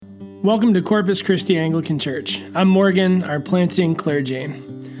Welcome to Corpus Christi Anglican Church. I'm Morgan, our planting clergy.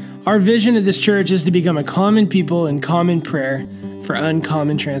 Our vision of this church is to become a common people in common prayer for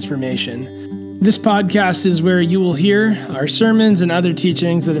uncommon transformation. This podcast is where you will hear our sermons and other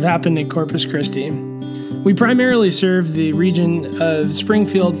teachings that have happened in Corpus Christi. We primarily serve the region of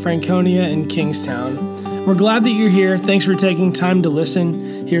Springfield, Franconia, and Kingstown. We're glad that you're here. Thanks for taking time to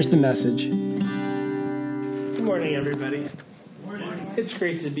listen. Here's the message. Good morning, everybody. It's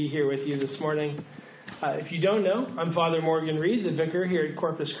great to be here with you this morning. If you don't know, I'm Father Morgan Reed, the vicar here at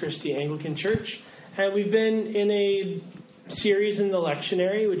Corpus Christi Anglican Church. And we've been in a series in the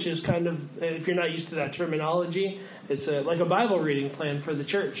lectionary, which is kind of, if you're not used to that terminology, it's like a Bible reading plan for the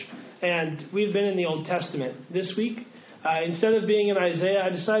church. And we've been in the Old Testament. This week, instead of being in Isaiah, I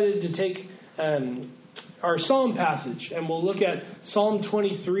decided to take our Psalm passage, and we'll look at Psalm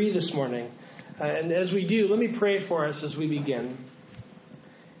 23 this morning. And as we do, let me pray for us as we begin.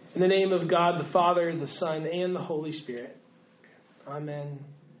 In the name of God, the Father, the Son, and the Holy Spirit. Amen.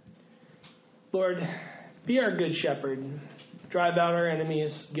 Lord, be our good shepherd. Drive out our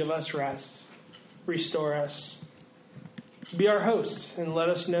enemies. Give us rest. Restore us. Be our host, and let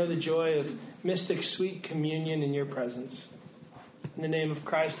us know the joy of mystic sweet communion in your presence. In the name of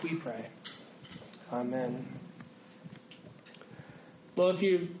Christ we pray. Amen. Well, if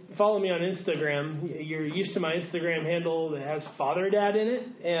you follow me on Instagram, you're used to my Instagram handle that has Father Dad in it,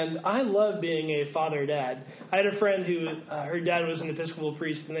 and I love being a father dad. I had a friend who, her dad was an Episcopal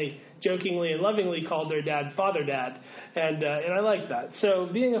priest, and they jokingly and lovingly called their dad Father Dad, and I like that. So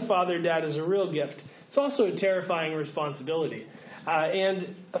being a father dad is a real gift. It's also a terrifying responsibility.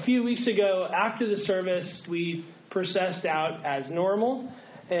 And a few weeks ago, after the service, we processed out as normal,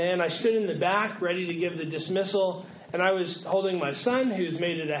 and I stood in the back ready to give the dismissal. And I was holding my son, who's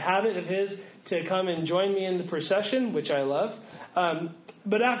made it a habit of his to come and join me in the procession, which I love.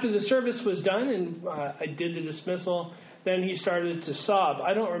 But after the service was done and I did the dismissal, then he started to sob.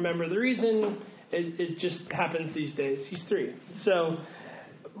 I don't remember the reason. It just happens these days. He's 3. So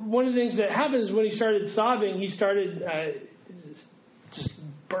one of the things that happens when he started sobbing, he started just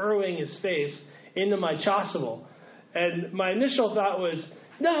burrowing his face into my chasuble. And my initial thought was,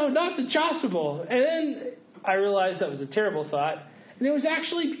 no, not the chasuble. And then I realized that was a terrible thought, and it was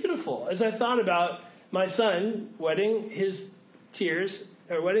actually beautiful as I thought about my son wetting his tears,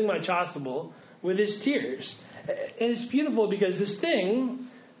 or wetting my chasuble with his tears. And it's beautiful because this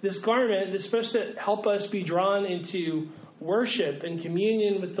garment that's supposed to help us be drawn into worship and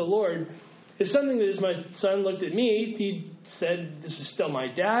communion with the Lord, is something that as my son looked at me, he said, this is still my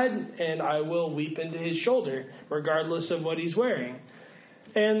dad, and I will weep into his shoulder, regardless of what he's wearing.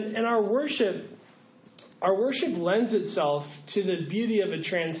 And our worship lends itself to the beauty of a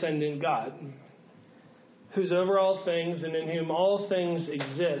transcendent God, who's over all things and in whom all things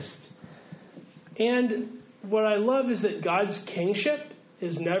exist. And what I love is that God's kingship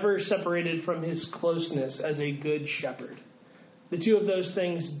is never separated from his closeness as a good shepherd. The two of those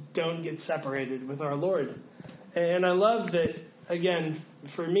things don't get separated with our Lord. And I love that, again,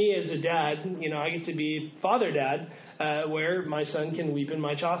 for me as a dad, I get to be father dad, where my son can weep in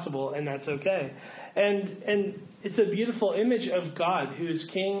my chasuble, and that's okay. And it's a beautiful image of God, who is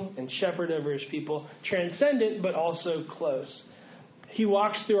king and shepherd over his people, transcendent but also close. He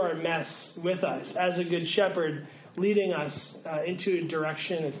walks through our mess with us as a good shepherd, leading us into a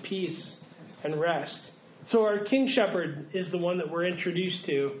direction of peace and rest. So our king shepherd is the one that we're introduced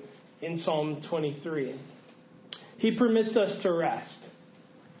to in Psalm 23. He permits us to rest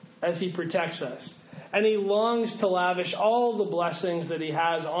as he protects us. And he longs to lavish all the blessings that he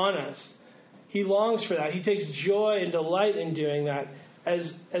has on us. He longs for that. He takes joy and delight in doing that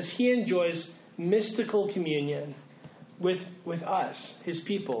as he enjoys mystical communion with us, his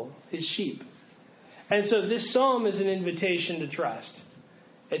people, his sheep. And so this psalm is an invitation to trust.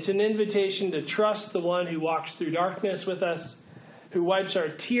 It's an invitation to trust the one who walks through darkness with us, who wipes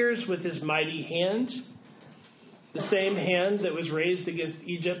our tears with his mighty hand, the same hand that was raised against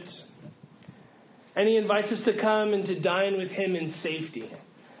Egypt. And he invites us to come and to dine with him in safety,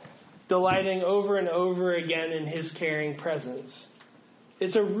 delighting over and over again in his caring presence.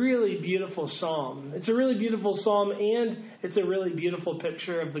 It's a really beautiful psalm. It's a really beautiful psalm, and it's a really beautiful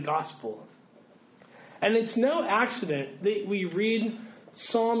picture of the gospel. And it's no accident that we read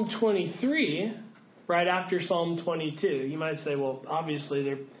Psalm 23 right after Psalm 22. You might say, well, obviously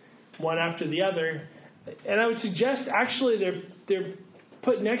they're one after the other. And I would suggest actually they're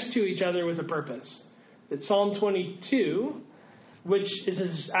put next to each other with a purpose. That Psalm 22, which is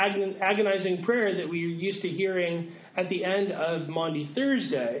this agonizing prayer that we're used to hearing at the end of Maundy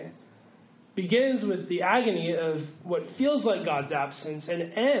Thursday, begins with the agony of what feels like God's absence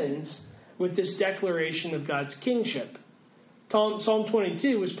and ends with this declaration of God's kingship. Psalm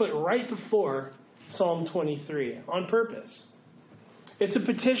 22 was put right before Psalm 23 on purpose. It's a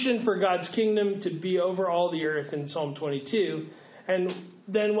petition for God's kingdom to be over all the earth in Psalm 22. And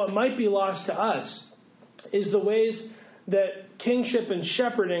then what might be lost to us is the ways that kingship and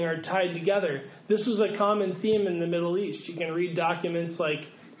shepherding are tied together. This was a common theme in the Middle East. You can read documents like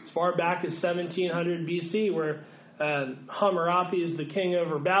as far back as 1700 BC where Hammurabi is the king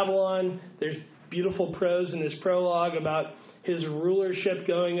over Babylon. There's beautiful prose in his prologue about his rulership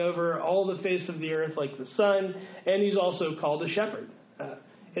going over all the face of the earth like the sun, and he's also called a shepherd.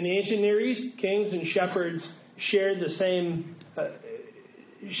 In the ancient Near East, kings and shepherds shared this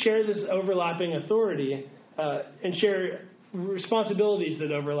overlapping authority and share responsibilities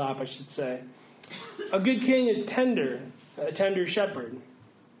that overlap, I should say. A good king is a tender shepherd.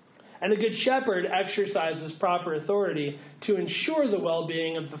 And a good shepherd exercises proper authority to ensure the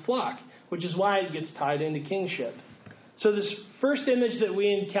well-being of the flock, which is why it gets tied into kingship. So this first image that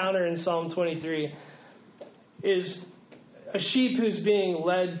we encounter in Psalm 23 is a sheep who's being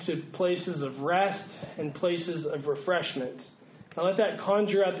led to places of rest and places of refreshment. Now let that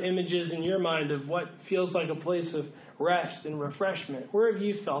conjure up images in your mind of what feels like a place of rest and refreshment. Where have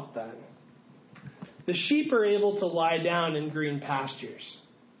you felt that? The sheep are able to lie down in green pastures.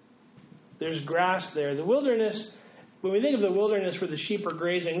 There's grass there. The wilderness, when we think of the wilderness where the sheep are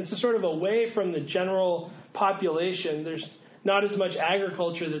grazing, this is sort of away from the general population. There's not as much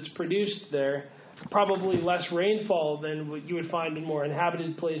agriculture that's produced there. Probably less rainfall than what you would find in more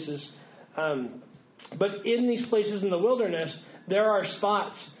inhabited places. But in these places in the wilderness, there are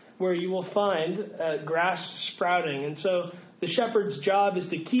spots where you will find grass sprouting. And so the shepherd's job is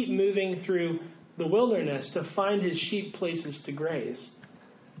to keep moving through the wilderness to find his sheep places to graze.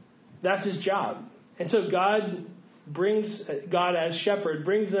 That's his job. And so God as shepherd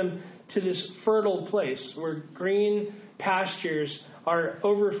brings them to this fertile place where green pastures are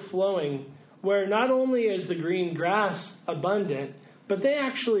overflowing, where not only is the green grass abundant, but they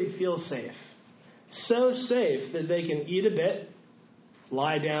actually feel safe. So safe that they can eat a bit,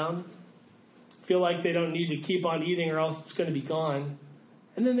 lie down, feel like they don't need to keep on eating or else it's going to be gone,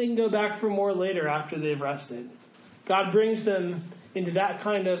 and then they can go back for more later after they've rested. God brings them into that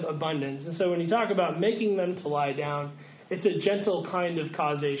kind of abundance. And so when you talk about making them to lie down, it's a gentle kind of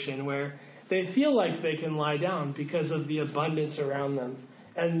causation where they feel like they can lie down because of the abundance around them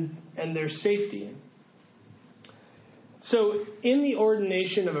and their safety. So in the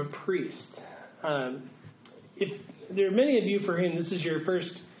ordination of a priest, if there are many of you for whom this is your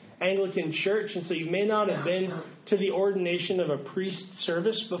first Anglican church, and so you may not have been to the ordination of a priest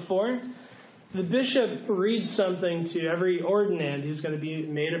service before, the bishop reads something to every ordinand who's going to be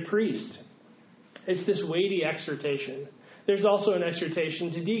made a priest. It's this weighty exhortation. There's also an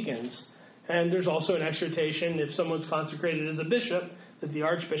exhortation to deacons. And there's also an exhortation, if someone's consecrated as a bishop, that the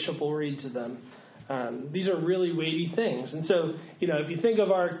archbishop will read to them. These are really weighty things. And so, if you think of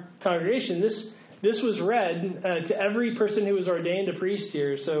our congregation, this was read to every person who was ordained a priest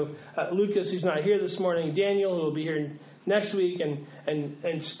here. So Lucas, who's not here this morning, Daniel, who will be here next week,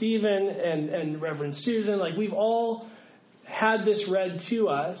 and Stephen and Reverend Susan, we've all had this read to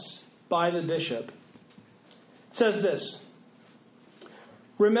us by the bishop. It says this: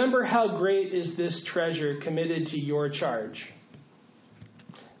 "Remember how great is this treasure committed to your charge.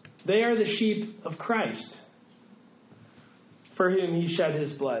 They are the sheep of Christ, for whom he shed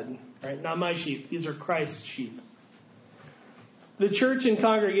his blood." Right? Not my sheep. These are Christ's sheep. "The church and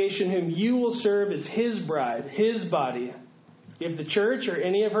congregation whom you will serve is his bride, his body. If the church or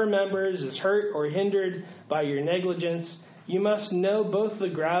any of her members is hurt or hindered by your negligence, you must know both the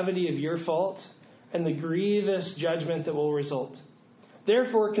gravity of your fault and the grievous judgment that will result.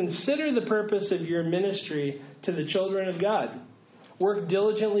 Therefore, consider the purpose of your ministry to the children of God. Work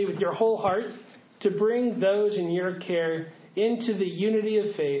diligently with your whole heart to bring those in your care into the unity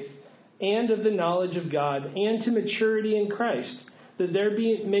of faith and of the knowledge of God, and to maturity in Christ, that there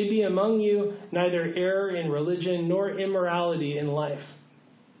may be among you neither error in religion nor immorality in life.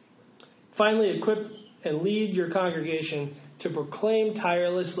 Finally, equip and lead your congregation to proclaim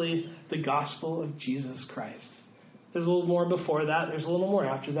tirelessly the gospel of Jesus Christ." There's a little more before that. There's a little more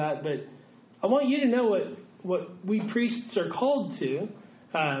after that. But I want you to know what we priests are called to.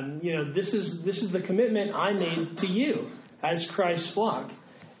 This is the commitment I made to you as Christ's flock.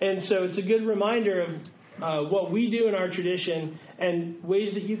 And so it's a good reminder of what we do in our tradition and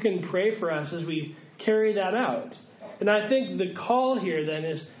ways that you can pray for us as we carry that out. And I think the call here then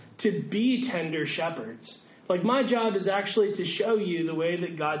is to be tender shepherds. Like, my job is actually to show you the way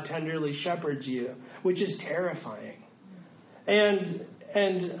that God tenderly shepherds you, which is terrifying. And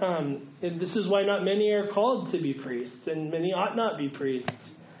this is why not many are called to be priests, and many ought not be priests.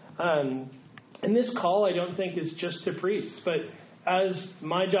 And this call, I don't think, is just to priests, but as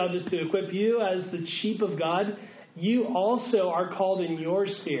my job is to equip you as the sheep of God, you also are called in your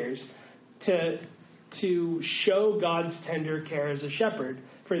spheres to show God's tender care as a shepherd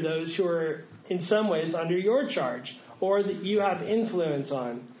for those who are in some ways under your charge or that you have influence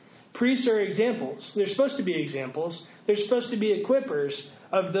on. Priests are examples. They're supposed to be examples. They're supposed to be equippers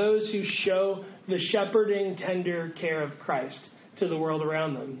of those who show the shepherding, tender care of Christ to the world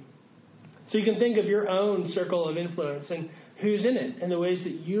around them. So you can think of your own circle of influence and who's in it and the ways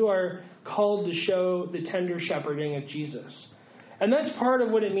that you are called to show the tender shepherding of Jesus. And that's part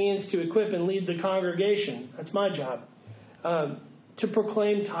of what it means to equip and lead the congregation. That's my job. To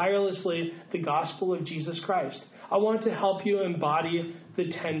proclaim tirelessly the gospel of Jesus Christ. I want to help you embody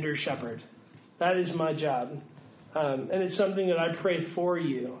the tender shepherd. That is my job. And it's something that I pray for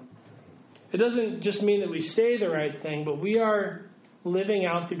you. It doesn't just mean that we say the right thing, but we are living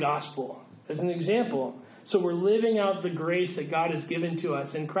out the gospel as an example. So we're living out the grace that God has given to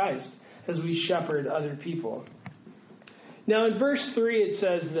us in Christ as we shepherd other people. Now in verse 3 it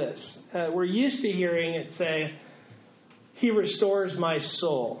says this. We're used to hearing it say, He restores my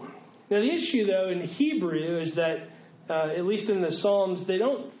soul. Now the issue though in Hebrew is that, at least in the Psalms, they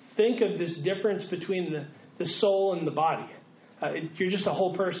don't think of this difference between the soul and the body. You're just a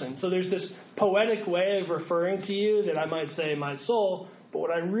whole person. So there's this poetic way of referring to you that I might say my soul, but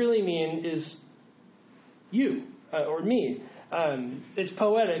what I really mean is you or me. It's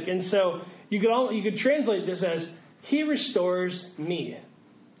poetic. And so you could translate this as He restores me.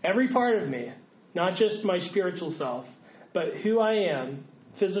 Every part of me, not just my spiritual self, but who I am,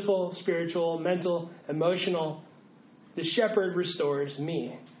 physical, spiritual, mental, emotional. The shepherd restores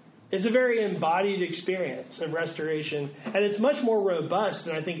me. It's a very embodied experience of restoration, and it's much more robust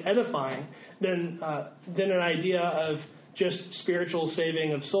and I think edifying than an idea of just spiritual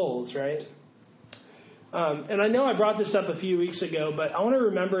saving of souls, right? And I know I brought this up a few weeks ago, but I want to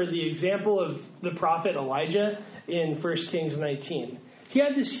remember the example of the prophet Elijah in 1 Kings 19. He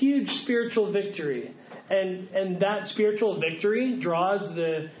had this huge spiritual victory, and that spiritual victory draws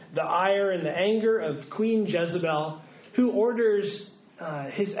the ire and the anger of Queen Jezebel, who orders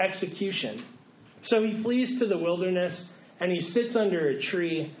his execution. So he flees to the wilderness, and he sits under a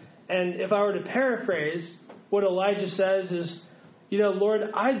tree. And if I were to paraphrase, what Elijah says is, Lord,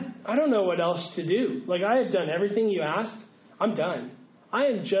 I don't know what else to do. Like, I have done everything you asked. I'm done. I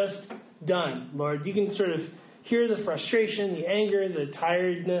am just done, Lord. You can sort of hear the frustration, the anger, the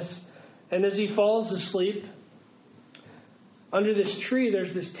tiredness. And as he falls asleep, under this tree,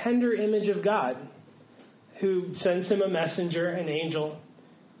 there's this tender image of God who sends him a messenger, an angel.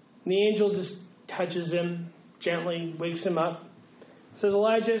 And the angel just touches him, gently wakes him up. Says,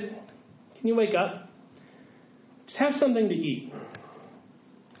 Elijah, can you wake up? Just have something to eat.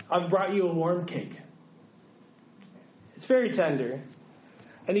 I've brought you a warm cake. It's very tender.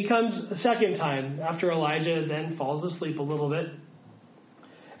 And he comes a second time after Elijah then falls asleep a little bit.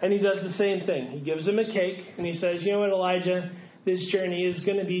 And he does the same thing. He gives him a cake and he says, you know what, Elijah, this journey is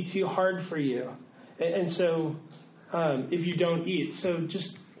going to be too hard for you. And so if you don't eat, so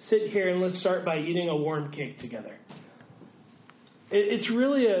just sit here and let's start by eating a warm cake together. It's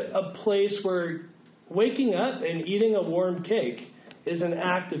really a place where waking up and eating a warm cake is an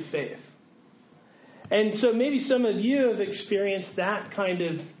act of faith. And so maybe some of you have experienced that kind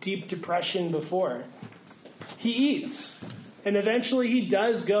of deep depression before. He eats. And eventually he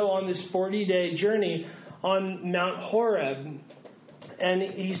does go on this 40-day journey on Mount Horeb. And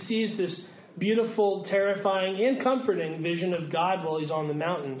he sees this beautiful, terrifying, and comforting vision of God while he's on the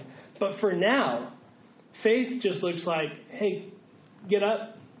mountain. But for now, faith just looks like, hey, get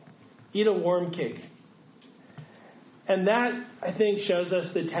up, eat a warm cake. And that, I think, shows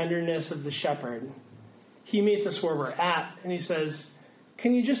us the tenderness of the shepherd. He meets us where we're at, and he says,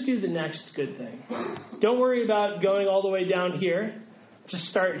 can you just do the next good thing? Don't worry about going all the way down here. Just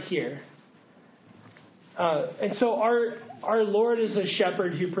start here. And so our Lord is a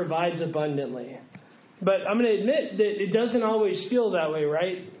shepherd who provides abundantly. But I'm going to admit that it doesn't always feel that way,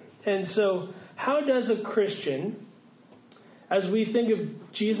 right? And so how does a Christian, as we think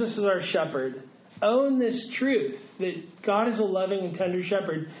of Jesus as our shepherd, own this truth that God is a loving and tender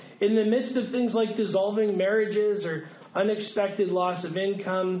shepherd in the midst of things like dissolving marriages or unexpected loss of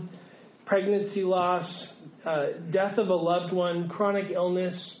income, pregnancy loss, death of a loved one, chronic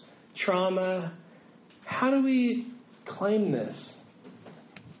illness, trauma? How do we claim this?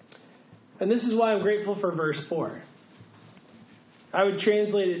 And this is why I'm grateful for verse 4. I would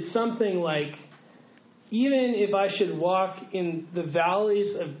translate it something like, even if I should walk in the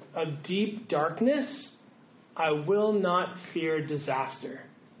valleys of deep darkness, I will not fear disaster.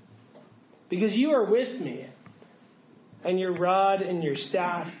 Because you are with me, and your rod and your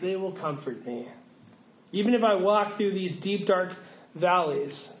staff, they will comfort me. Even if I walk through these deep, dark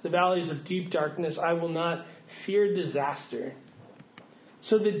valleys, the valleys of deep darkness, I will not fear disaster.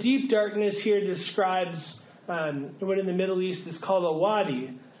 So the deep darkness here describes what in the Middle East is called a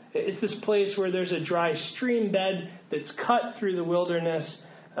wadi. It's this place where there's a dry stream bed that's cut through the wilderness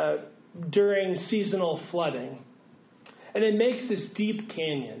during seasonal flooding. And it makes this deep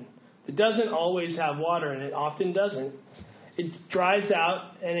canyon that doesn't always have water in it, often doesn't. It dries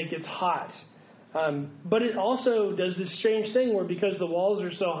out and it gets hot. But it also does this strange thing where because the walls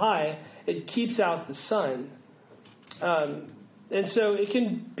are so high, it keeps out the sun. And so it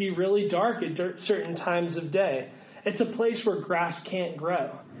can be really dark at certain times of day. It's a place where grass can't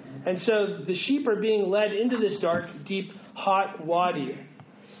grow. And so the sheep are being led into this dark, deep, hot wadi.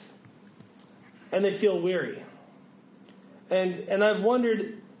 And they feel weary. And I've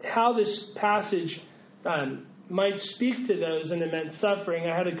wondered how this passage might speak to those in immense suffering.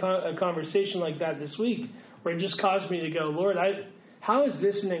 I had a conversation like that this week where it just caused me to go, Lord, how is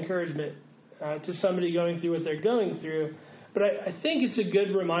this an encouragement to somebody going through what they're going through? But I think it's a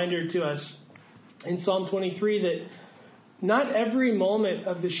good reminder to us in Psalm 23 that not every moment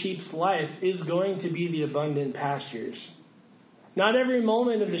of the sheep's life is going to be the abundant pastures. Not every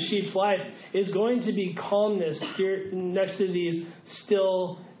moment of the sheep's life is going to be calmness next to these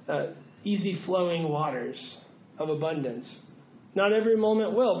still, easy-flowing waters of abundance. Not every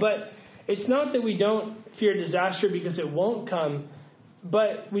moment will. But it's not that we don't fear disaster because it won't come,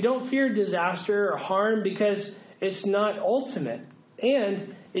 but we don't fear disaster or harm because it's not ultimate.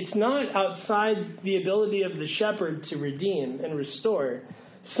 And it's not outside the ability of the shepherd to redeem and restore.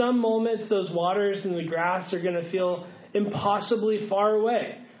 Some moments, those waters and the grass are going to feel impossibly far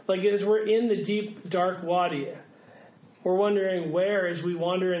away. Like as we're in the deep, dark wadi, we're wondering where, as we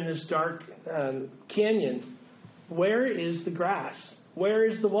wander in this dark canyon, where is the grass? Where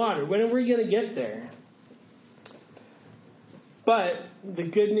is the water? When are we going to get there? But the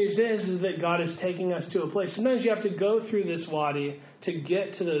good news is that God is taking us to a place. Sometimes you have to go through this wadi to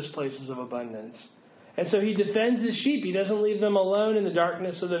get to those places of abundance. And so he defends his sheep. He doesn't leave them alone in the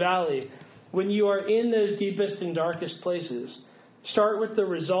darkness of the valley. When you are in those deepest and darkest places, start with the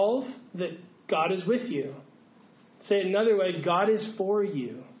resolve that God is with you. Say it another way, God is for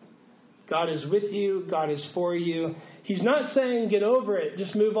you. God is with you. God is for you. He's not saying get over it.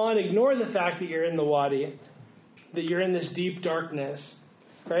 Just move on. Ignore the fact that you're in the wadi, that you're in this deep darkness.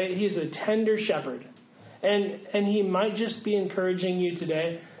 Right? He's a tender shepherd. And he might just be encouraging you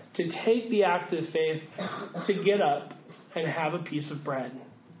today to take the act of faith to get up and have a piece of bread.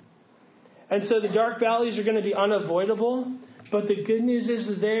 And so the dark valleys are going to be unavoidable, but the good news is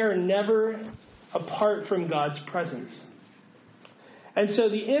that they are never apart from God's presence. And so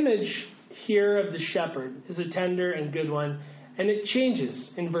the image here of the shepherd is a tender and good one, and it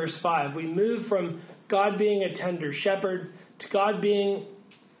changes in verse 5. We move from God being a tender shepherd to God being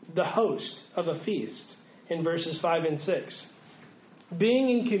the host of a feast in verses 5 and 6.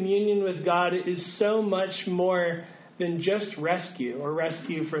 Being in communion with God is so much more than just rescue or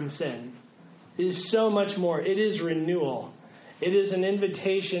rescue from sin. It is so much more. It is renewal. It is an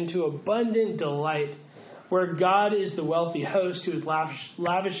invitation to abundant delight where God is the wealthy host who is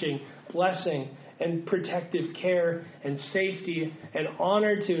lavishing blessing and protective care and safety and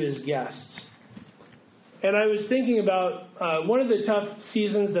honor to his guests. And I was thinking about one of the tough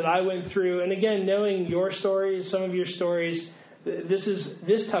seasons that I went through. And again, knowing your stories, some of your stories,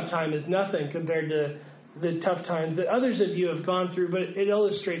 this tough time is nothing compared to the tough times that others of you have gone through, but it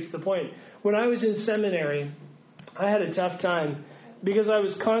illustrates the point. When I was in seminary, I had a tough time because I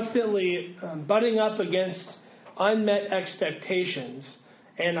was constantly butting up against unmet expectations,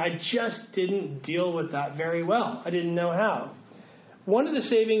 and I just didn't deal with that very well. I didn't know how. One of the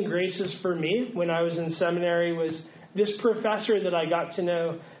saving graces for me when I was in seminary was this professor that I got to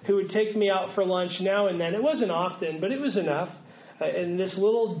know who would take me out for lunch now and then. It wasn't often, but it was enough. In this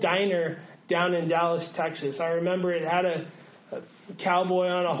little diner down in Dallas, Texas. I remember it had a cowboy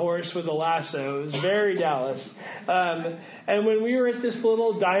on a horse with a lasso. It was very Dallas. And when we were at this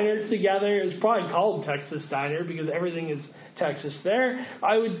little diner together, it was probably called Texas Diner because everything is Texas there.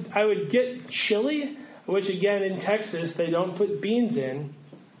 I would get chili, which again in Texas they don't put beans in,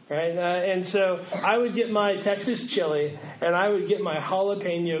 right? And so I would get my Texas chili and I would get my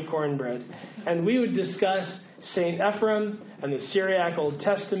jalapeno cornbread, and we would discuss St. Ephraim and the Syriac Old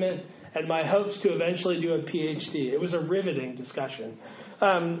Testament and my hopes to eventually do a PhD. It was a riveting discussion.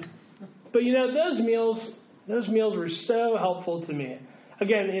 But those meals were so helpful to me.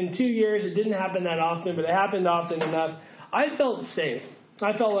 Again, in 2 years, it didn't happen that often, but it happened often enough. I felt safe.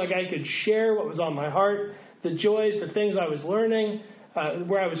 I felt like I could share what was on my heart, the joys, the things I was learning,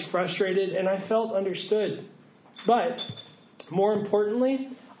 where I was frustrated, and I felt understood. But more importantly,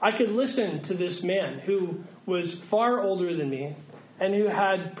 I could listen to this man who was far older than me and who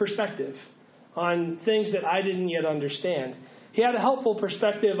had perspective on things that I didn't yet understand. He had a helpful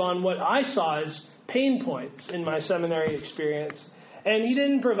perspective on what I saw as pain points in my seminary experience, and he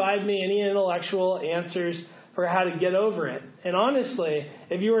didn't provide me any intellectual answers for how to get over it. And honestly,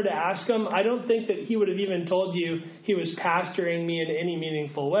 if you were to ask him, I don't think that he would have even told you he was pastoring me in any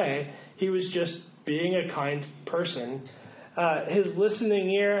meaningful way. He was just being a kind person. His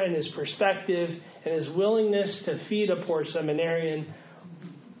listening ear and his perspective and his willingness to feed a poor seminarian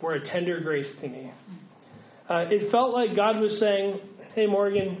were a tender grace to me. It felt like God was saying, hey,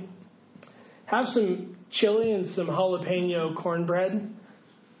 Morgan, have some chili and some jalapeno cornbread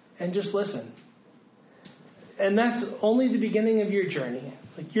and just listen. And that's only the beginning of your journey.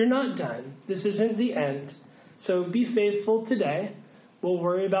 Like, you're not done. This isn't the end. So be faithful today. We'll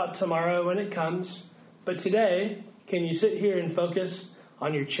worry about tomorrow when it comes. But today, can you sit here and focus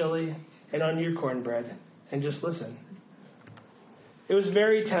on your chili and on your cornbread and just listen? It was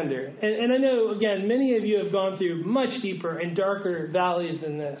very tender. And I know, again, many of you have gone through much deeper and darker valleys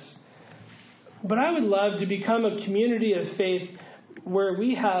than this. But I would love to become a community of faith where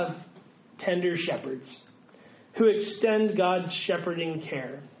we have tender shepherds who extend God's shepherding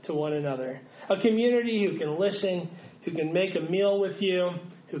care to one another. A community who can listen, who can make a meal with you,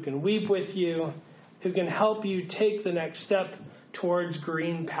 who can weep with you, who can help you take the next step towards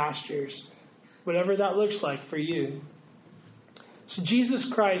green pastures, whatever that looks like for you. So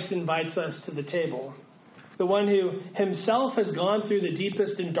Jesus Christ invites us to the table, the one who himself has gone through the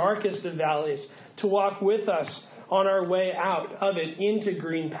deepest and darkest of valleys to walk with us on our way out of it into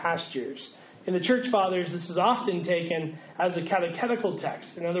green pastures. In the Church Fathers, this is often taken as a catechetical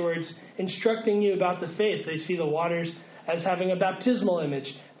text. In other words, instructing you about the faith. They see the waters as having a baptismal image,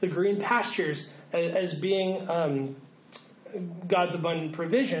 the green pastures as being God's abundant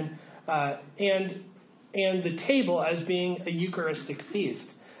provision, and the table as being a Eucharistic feast.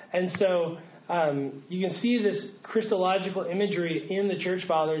 And so you can see this Christological imagery in the Church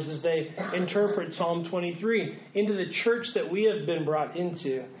Fathers as they interpret Psalm 23 into the church that we have been brought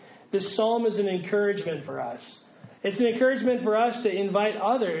into. This psalm is an encouragement for us. It's an encouragement for us to invite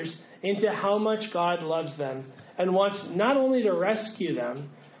others into how much God loves them and wants not only to rescue them,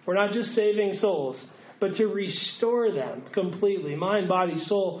 we're not just saving souls, but to restore them completely, mind, body,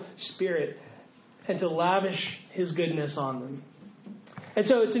 soul, spirit, and to lavish his goodness on them. And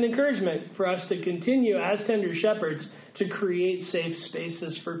so it's an encouragement for us to continue as tender shepherds to create safe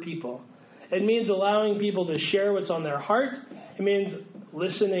spaces for people. It means allowing people to share what's on their heart. It means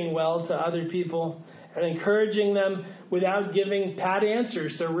listening well to other people and encouraging them without giving pat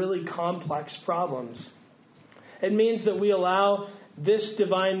answers to really complex problems. It means that we allow this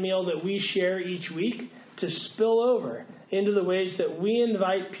divine meal that we share each week to spill over into the ways that we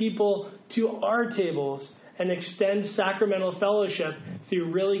invite people to our tables and extend sacramental fellowship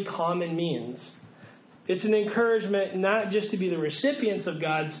through really common means. It's an encouragement not just to be the recipients of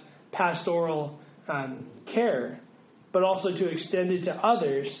God's pastoral care, but also to extend it to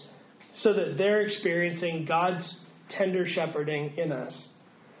others so that they're experiencing God's tender shepherding in us.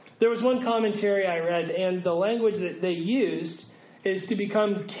 There was one commentary I read, and the language that they used is to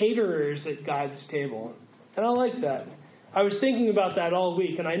become caterers at God's table. And I like that. I was thinking about that all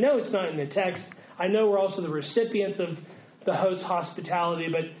week, and I know it's not in the text. I know we're also the recipients of the host's hospitality,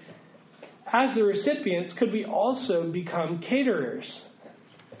 but as the recipients, could we also become caterers?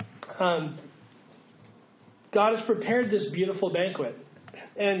 God has prepared this beautiful banquet.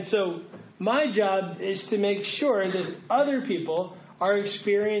 And so my job is to make sure that other people are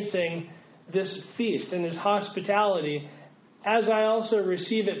experiencing this feast and this hospitality as I also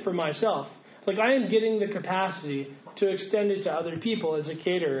receive it for myself. Like, I am getting the capacity to extend it to other people as a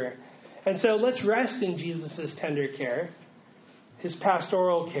caterer. And so let's rest in Jesus' tender care, his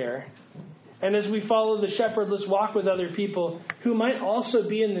pastoral care. And as we follow the shepherd, let's walk with other people who might also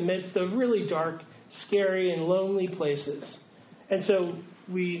be in the midst of really dark, scary, and lonely places. And so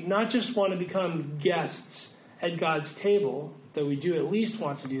we not just want to become guests at God's table, though we do at least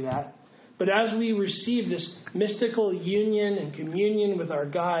want to do that, but as we receive this mystical union and communion with our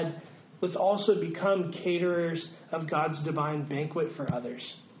God, let's also become caterers of God's divine banquet for others.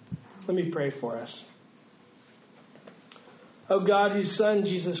 Let me pray for us. O God, whose Son,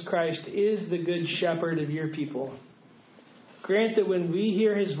 Jesus Christ, is the good shepherd of your people, grant that when we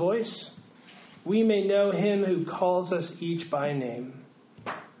hear his voice, we may know him who calls us each by name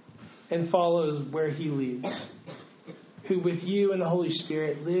and follows where he leads, who with you and the Holy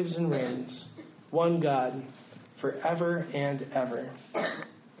Spirit lives and reigns, one God, forever and ever.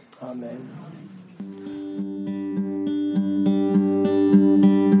 Amen.